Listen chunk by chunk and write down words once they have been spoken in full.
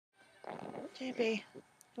JP,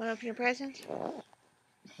 want to open your presents? Hmm?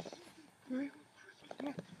 Come here.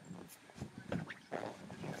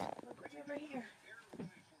 Look what's over here.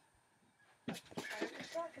 There's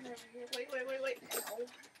stocking over here. Wait. Oh.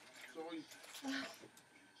 Sorry.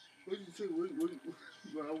 What did you say?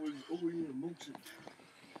 What I was over here mooching.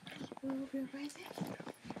 Want to open your presents?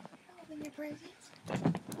 Open your presents.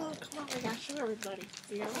 Oh, come on, we gotta show everybody.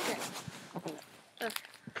 You gotta look at it.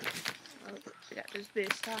 Oh, we got this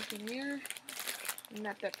big stocking here. And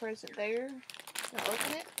got that present there. Now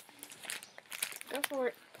open it. Go for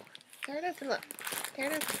it. Tear it open, look. Tear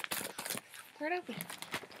it open. Tear it open.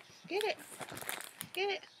 Get it. Get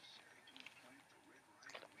it.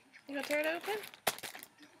 You gonna tear it open?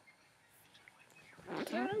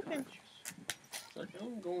 Tear it open. Like,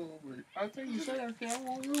 I'm going over it. I think you said I can't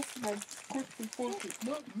want you for my Christmas present.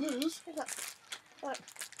 Not this. Look. Look.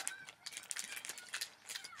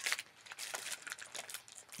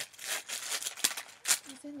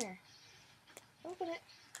 What's in there? Open it.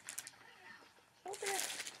 Open it.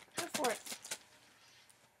 Go for it.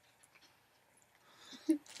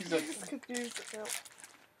 He's like, Just confused as hell.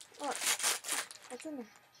 Look. What's in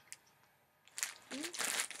there?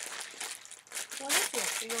 What is it?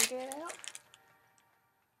 You gonna get it out?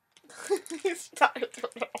 He's tired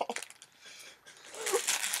of it all.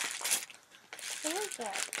 What is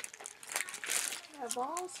that?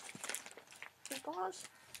 Balls? The balls?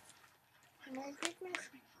 Merry Christmas?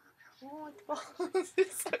 You don't like the balls?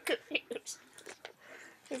 He's so confused.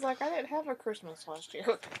 He's like, I didn't have a Christmas last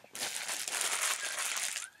year.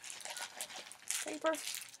 Paper?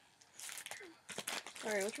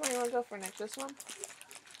 Alright, which one do you want to go for next? This one?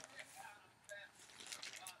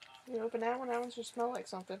 You open that one? That one should smell like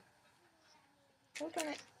something. Open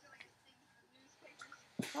it.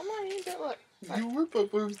 Come on, you do it. Look. you rip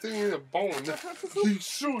up everything in a bone. You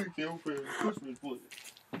surely can't open a Christmas present.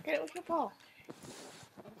 Get it with your paw.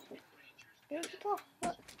 Get it with your paw.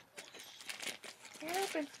 Look. Get it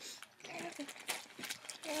open. Get it open.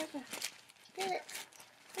 Get it open. Get it.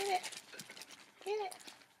 Get it. Get it.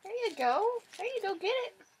 There you go. There you go. Get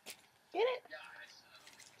it. Get it.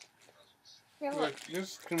 Yeah, look. Like, this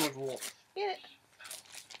is too much water. Get it.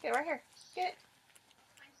 Get it right here. Get it.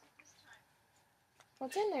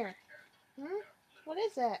 What's in there? What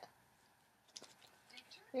is that?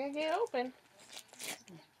 You gotta get it open.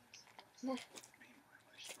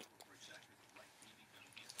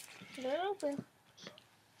 Get it open.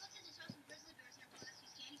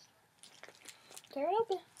 Tear it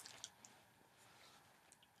open.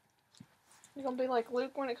 You're gonna be like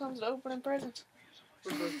Luke when it comes to opening presents.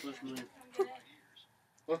 What does this mean?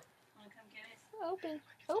 Wanna come get it? Open.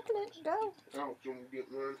 Open it. Go. I was gonna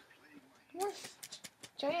get mine. Come on.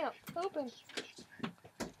 Champ. Open.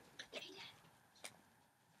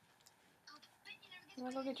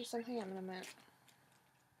 I'll go get you some ham in a minute.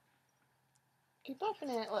 Keep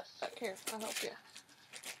opening it. Look, back here. I'll help you.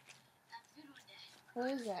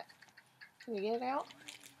 What is that? Can you get it out?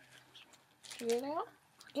 Can you get it out?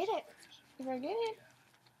 Get it! You better get it.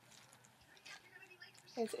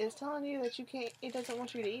 It's telling you that you can't, it doesn't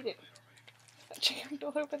want you to eat it. Champ,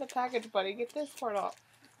 don't open the package, buddy. Get this part off.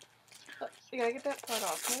 Look, you gotta get that part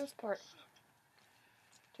off. Tear this part.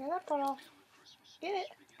 Tear that part off. Get it.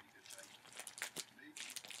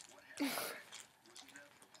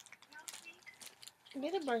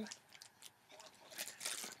 Get it, buddy.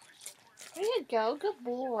 There you go. Good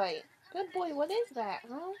boy. Good boy. What is that,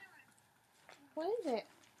 huh? What is it?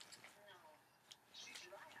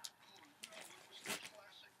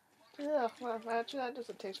 Ugh, well, actually, that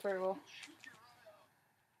doesn't taste very well.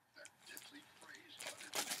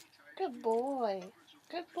 Good boy.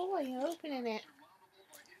 Good boy. You're opening it.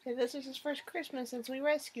 So this is his first Christmas since we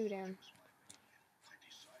rescued him.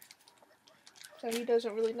 So he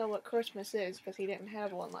doesn't really know what Christmas is because he didn't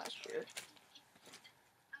have one last year.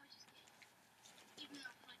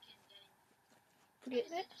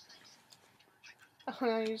 Getting it? Oh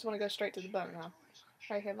no, you just want to go straight to the bone, huh?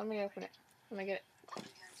 Right here, let me open it. Let me get it.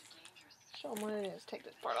 Show them what it is. Take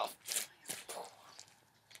this part off.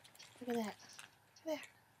 Look at that. There.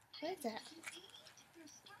 What is that?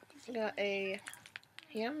 We got a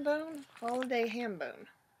ham bone. Holiday ham bone.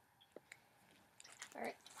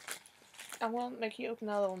 Alright. I won't make you open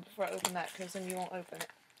the other one before I open that because then you won't open it.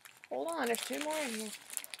 Hold on, there's two more in here.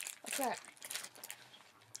 What's that?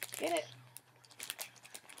 Get it.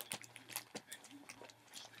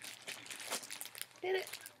 Get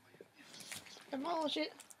it. Demolish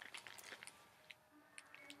it.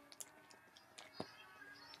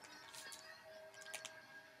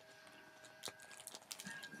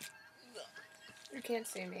 You can't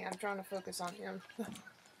see me. I'm trying to focus on him.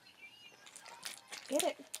 Get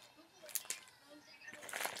it.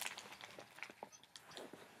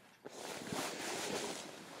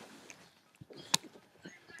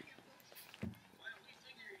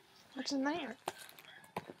 What's in there?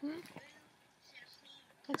 Hmm?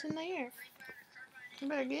 What's in there? You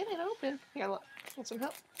better get it open. Here, look. Want some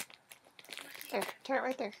help? There, tear it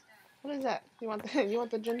right there. What is that? You want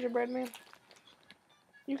the gingerbread man?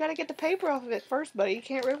 You gotta get the paper off of it first, buddy. You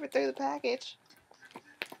can't rip it through the package.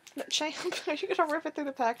 No, Champ, are you gonna rip it through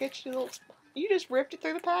the package? You just ripped it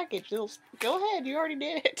through the package. Go ahead, you already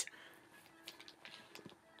did it.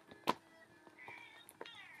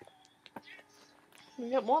 You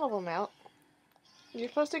got one of them out. You're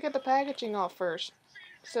supposed to get the packaging off first,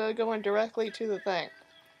 so going directly to the thing.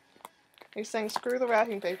 He's saying screw the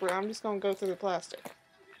wrapping paper. I'm just gonna go through the plastic.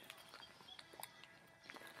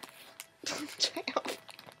 Champ.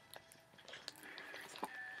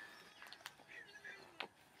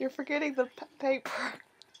 You're forgetting the paper.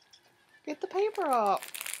 Get the paper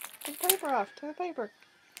off. Get the paper off. Tear the paper.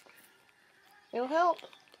 It'll help.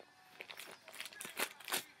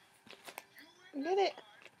 Get it.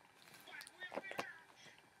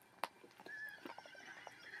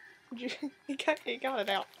 He got it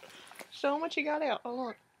out. Show him what you got out. Hold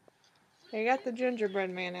on. You got the gingerbread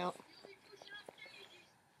man out.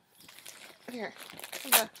 Here.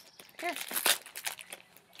 Here.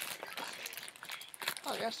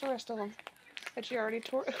 Oh, that's the rest of them. But you already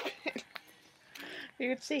tore it open.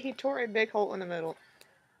 You can see he tore a big hole in the middle.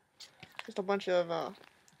 Just a bunch of,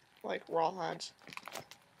 like, rawhides.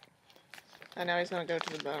 And now he's gonna go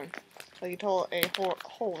to the bone. So you tore a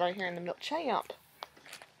hole right here in the middle. Champ!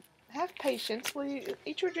 Have patience. Will you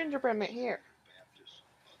eat your gingerbread man here?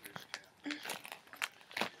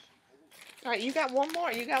 Alright, you got one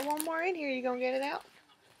more. You got one more in here. You gonna get it out?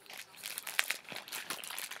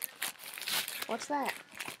 What's that?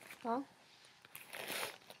 Huh?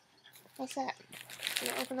 What's that? You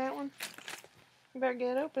gonna open that one? You better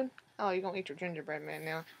get it open. Oh, you're gonna eat your gingerbread man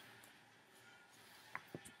now.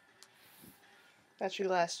 That should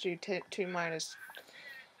last you 2 minus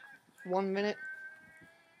 1 minute.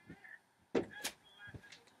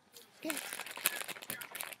 Yeah.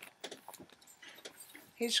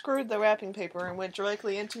 He screwed the wrapping paper and went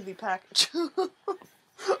directly into the package.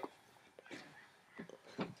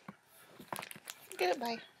 Get it,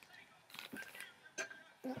 bye.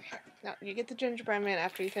 No, you get the gingerbread man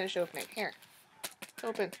after you finish opening. Here.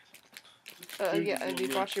 Open. Yeah, you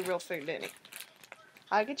brought your real food, didn't he?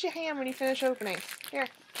 I'll get your ham when you finish opening. Here.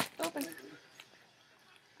 Open.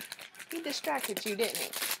 He distracted you, didn't he?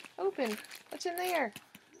 Open. What's in there?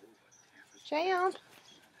 Champ.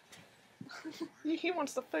 He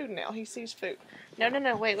wants the food now. He sees food.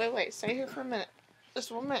 No, wait. Stay here for a minute.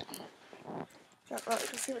 Just 1 minute.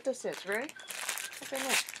 Let's see what this is. Ready? What's in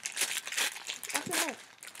there? What's in there?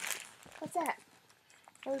 What's that?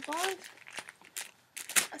 Those bugs?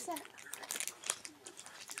 What's that?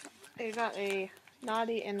 You got a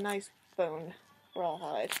naughty and nice bone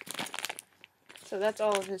rawhide. So that's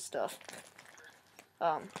all of his stuff.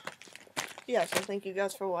 Yeah, so thank you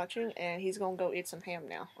guys for watching, and he's gonna go eat some ham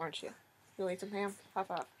now, aren't you? You gonna eat some ham? High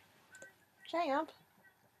five. Champ!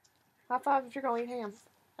 High five if you're gonna eat ham.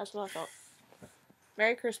 That's what I thought.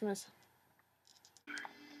 Merry Christmas.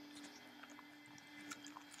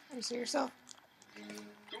 You see yourself?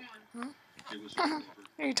 Huh?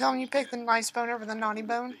 Are you telling me you picked the nice bone over the naughty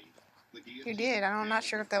bone? You did. I'm not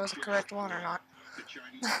sure if that was the correct one or not.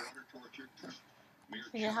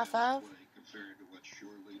 You get a high five?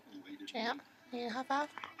 Champ? You get a high five?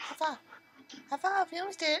 High five. High five. You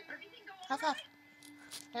almost did it. High five.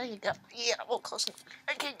 There you go. Yeah, well, close enough.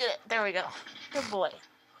 I can't get it. There we go. Good boy.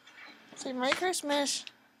 Say Merry Christmas.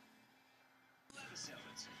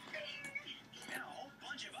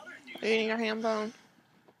 Eating your ham bone.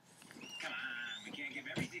 Come on, we can't give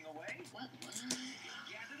everything away.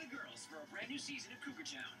 Gather the girls for a brand new season of Cougar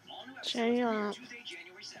Town. All new episodes Tuesday,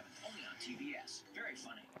 January 7th, only on TBS. Very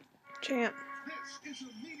funny. Champ. This is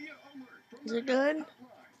a media alert from Is it good?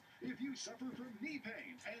 If you suffer from knee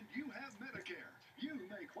pain and you have Medicare, you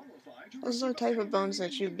may qualify to Those are the type of bones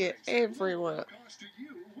that you get everywhere.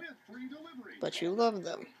 But you love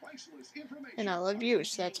them. And I love you,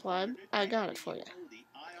 so that's why I got it for you.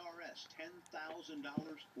 IRS $10,000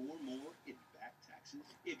 or more in back taxes.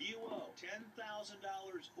 If you owe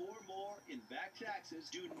 $10,000 or more in back taxes,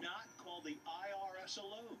 do not call the IRS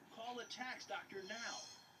alone. Call a tax doctor now.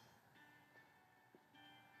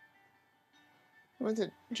 What's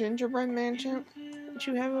it, gingerbread man, Champ? What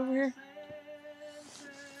you have over here?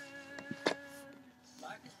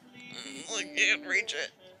 I can't reach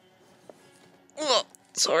it. Oh,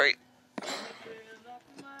 sorry.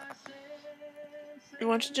 You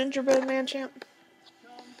want your gingerbread man, Champ?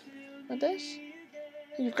 Like this?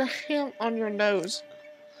 You've got him on your nose.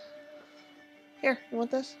 Here, you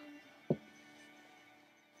want this?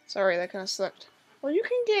 Sorry, that kind of sucked. Well, you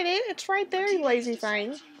can get it. It's right there, you lazy thing.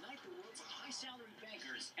 To unite the worlds of high-salaried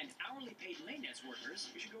bankers and hourly paid maintenance workers,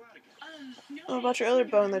 we should go out again. No. What about your other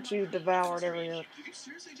bone that you devoured earlier? You could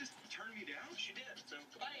seriously just turn me down? She did. So,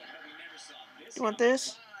 but we never saw this. You want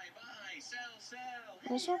this? Buy, sell, sell.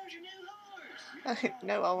 This Hey, one? how's your new horse?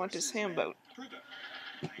 No, I want this ham boat. Prove it.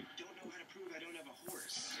 I don't know how to prove I don't have a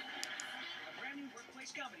horse. A brand new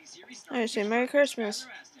workplace comedy series. I say Merry Christmas.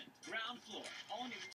 Arthur Aston.